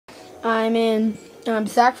I'm in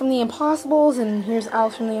Zach from the Impossibles, and here's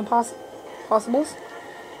Alice from the Impossibles.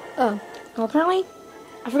 Oh, well, apparently,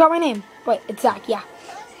 I forgot my name. Wait, it's Zach, yeah.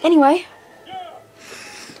 Anyway,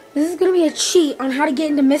 this is going to be a cheat on how to get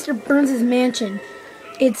into Mr. Burns' mansion.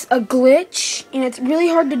 It's a glitch, and it's really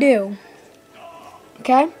hard to do.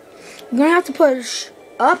 Okay? You're going to have to push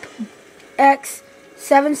up X,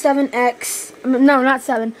 7X. No, not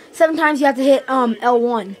 7. 7 times you have to hit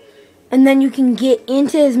L1. And then you can get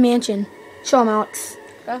into his mansion. Show him, Alex.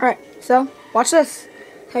 Okay. Alright, so, watch this.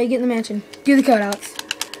 That's how you get in the mansion. Do the code, Alex.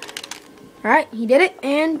 Alright, he did it,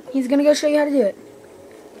 and he's going to go show you how to do it.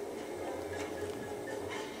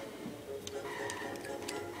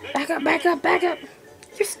 Back up, back up, back up.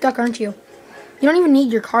 You're stuck, aren't you? You don't even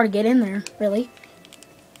need your car to get in there, really.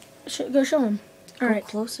 Go show him. Alright.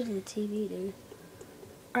 Closer to the TV, dude.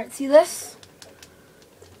 Alright, see this?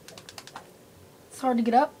 It's hard to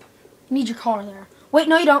get up. You need your car there. Wait,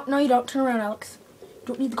 no you don't. No you don't. Turn around, Alex. You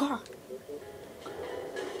don't need the car.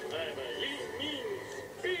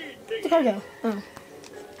 Where'd the car go? Oh.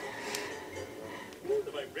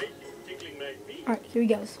 Alright, here he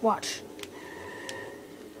goes. Watch.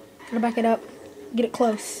 Gotta back it up. Get it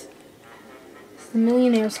close. It's the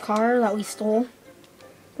millionaire's car that we stole.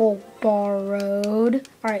 Well, borrowed.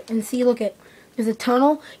 Alright, and see, look at. There's a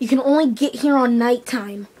tunnel. You can only get here on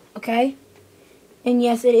nighttime. Okay? And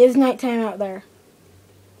yes, it is nighttime out there.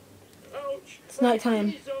 It's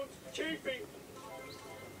nighttime.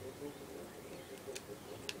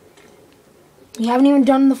 We haven't even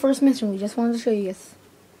done the first mission. We just wanted to show you this.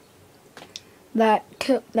 That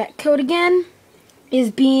code again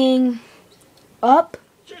is being up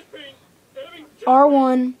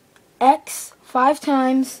R1 X 5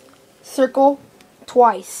 times, circle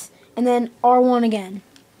twice, and then R1 again,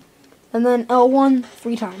 and then L1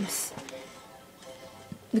 3 times.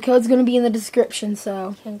 The code's going to be in the description,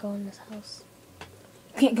 so Can't go in this house.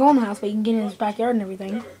 you can't go in the house, but you can get in his backyard and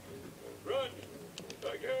everything.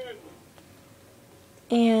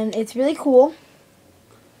 And it's really cool.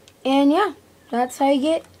 And yeah, that's how you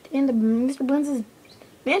get into Mr. Burns'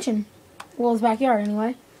 mansion. Well, his backyard,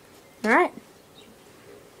 anyway. Alright.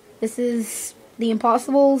 This is the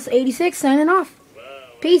Impossibles 86 signing off.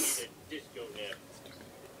 Peace.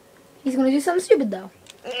 He's going to do something stupid, though.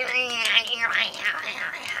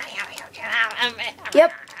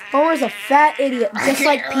 Yep. Homer's a fat idiot, just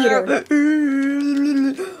like Peter.